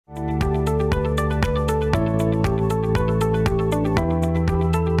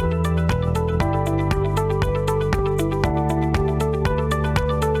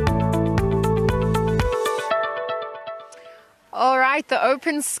The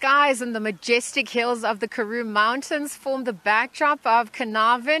open skies and the majestic hills of the Karoo Mountains form the backdrop of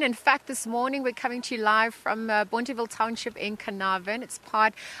Carnarvon. In fact, this morning we're coming to you live from Bonteheuwel Township in Carnarvon. It's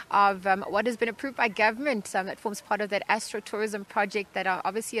part of what has been approved by government that forms part of that Astro-Tourism project that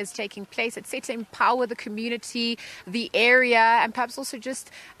obviously is taking place. It's set to empower the community, the area, and perhaps also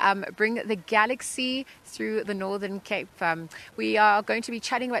just bring the galaxy through the Northern Cape. We are going to be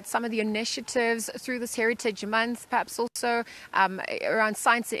chatting about some of the initiatives through this Heritage Month, perhaps also around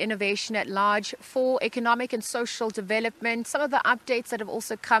science and innovation at large for economic and social development, some of the updates that have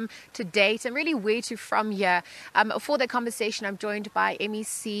also come to date, and really where to from here. For the conversation, I'm joined by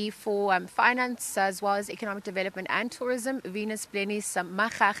MEC for Finance as well as Economic Development and Tourism, Venus Blenis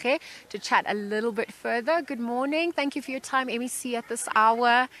Magage, to chat a little bit further. Good morning. Thank you for your time, MEC, at this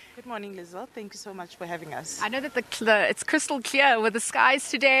hour. Good morning, Liezle. Thank you so much for having us. I know that it's crystal clear with the skies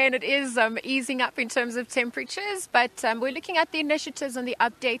today, and it is easing up in terms of temperatures, but we're looking at the initiatives and the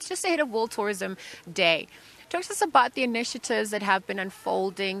updates just ahead of World Tourism Day. Talk to us about the initiatives that have been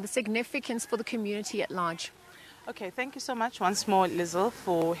unfolding, the significance for the community at large. Okay, thank you so much once more, Liezle,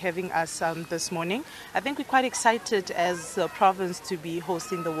 for having us this morning. I think we're quite excited as a province to be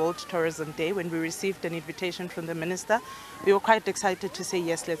hosting the World Tourism Day. When we received an invitation from the minister, we were quite excited to say,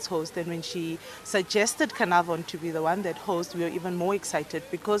 yes, let's host. And when she suggested Carnarvon to be the one that hosts, we were even more excited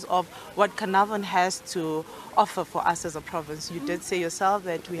because of what Carnarvon has to offer for us as a province. You did say yourself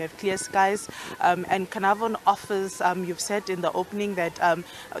that we have clear skies, and Carnarvon offers, you've said in the opening that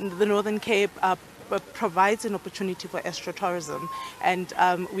the Northern Cape provides an opportunity for astro-tourism, and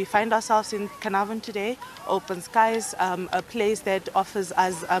we find ourselves in Carnarvon today, open skies, a place that offers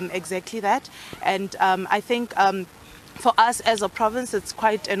us exactly that. And I think for us as a province, it's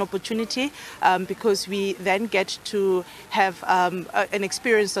quite an opportunity because we then get to have an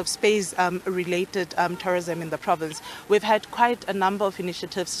experience of space-related tourism in the province. We've had quite a number of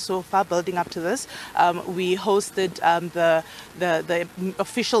initiatives so far building up to this. We hosted the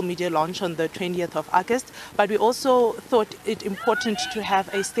official media launch on the 20th of August, but we also thought it important to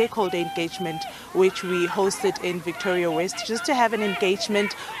have a stakeholder engagement, which we hosted in Victoria West, just to have an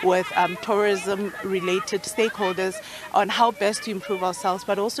engagement with tourism-related stakeholders on how best to improve ourselves,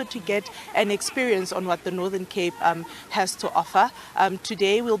 but also to get an experience on what the Northern Cape has to offer.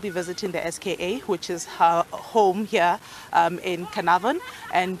 Today we'll be visiting the SKA, which is her home here in Carnarvon.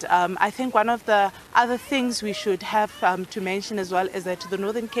 And I think one of the other things we should have to mention as well is that the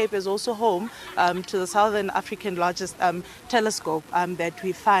Northern Cape is also home to the Southern African largest telescope that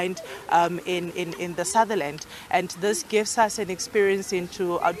we find in the Sutherland. And this gives us an experience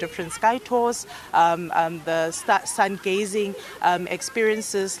into our different sky tours, the sun gazing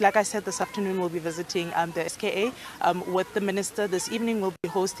experiences. Like I said, this afternoon we'll be visiting the SKA with the minister. This evening we'll be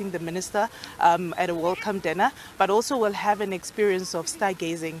hosting the minister at a welcome dinner, but also we'll have an experience of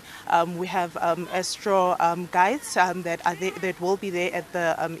stargazing. We have astro guides that will be there at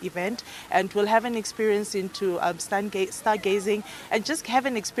the event, and we'll have an experience into stargazing and just have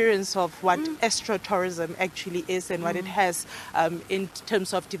an experience of what astro-tourism actually is and what it has in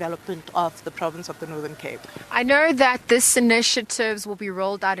terms of development of the province of the Northern Cape. I know that this initiatives will be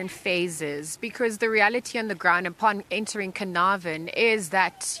rolled out in phases because the reality on the ground upon entering Carnarvon is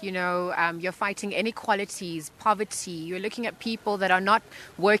that, you're fighting inequalities, poverty. You're looking at people that are not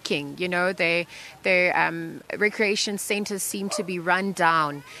working. Their recreation centers seem to be run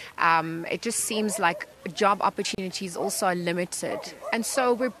down. It just seems like job opportunities also are limited. And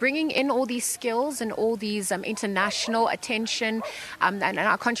so we're bringing in all these skills and all these international attention and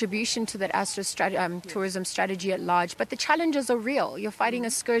our contribution to that Astro-Tourism strategy at large. But the challenges are real. You're fighting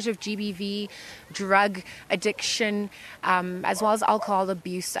a scourge of GBV, drug addiction, as well as alcohol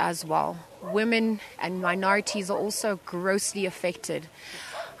abuse as well. Women and minorities are also grossly affected.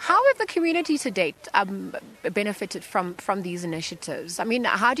 How have the community to date benefited from these initiatives? I mean,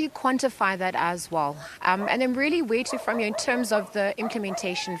 how do you quantify that as well? And then really where to from here in terms of the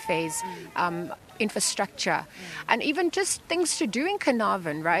implementation phase, infrastructure, and even just things to do in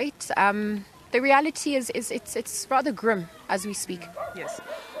Carnarvon, right? The reality is it's rather grim as we speak. Yes.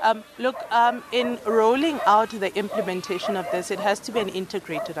 Look, in rolling out the implementation of this, it has to be an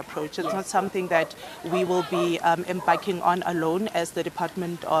integrated approach. It's not something that we will be embarking on alone as the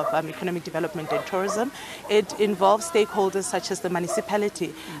Department of Economic Development and Tourism. It involves stakeholders such as the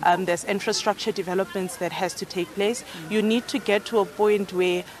municipality. There's infrastructure developments that has to take place. You need to get to a point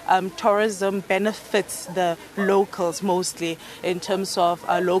where tourism benefits the locals mostly in terms of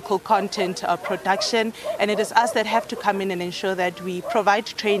local content production, and it is us that have to come in and ensure that we provide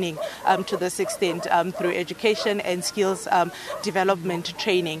training to this extent through education and skills development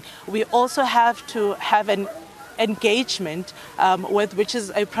training. We also have to have an engagement which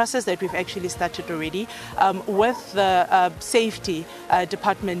is a process that we've actually started already with the safety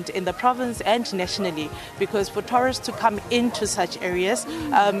department in the province and nationally, because for tourists to come into such areas,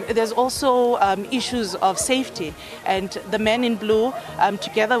 there's also issues of safety, and the Men in Blue,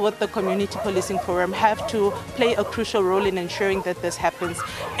 together with the Community Policing Forum, have to play a crucial role in ensuring that this happens.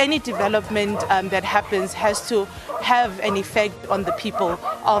 Any development that happens has to have an effect on the people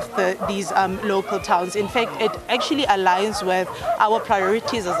of these local towns. In fact, it actually aligns with our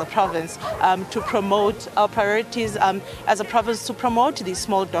priorities as a province to promote our priorities as a province to promote these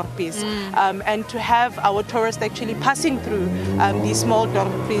small dorpies and to have our tourists actually passing through these small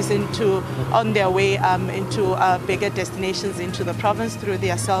dorpies on their way into bigger destinations into the province through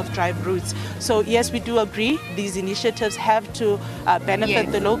their self-drive routes. So yes, we do agree these initiatives have to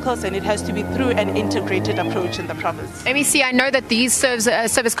benefit the locals, and it has to be through an integrated approach in the province. MEC, I know that these serve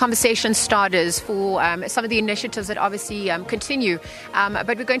as conversation starters for some of the initiatives that obviously continue,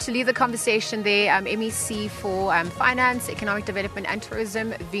 but we're going to leave the conversation there. MEC for Finance, Economic Development and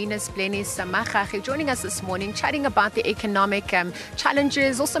Tourism, Venus Blenis Samakhakhe, joining us this morning, chatting about the economic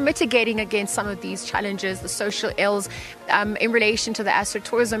challenges, also mitigating against some of these challenges, the social ills, in relation to the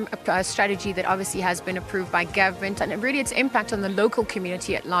Astro-Tourism Strategy that obviously has been approved by government, and really its impact on the local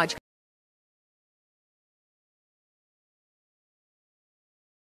community at large.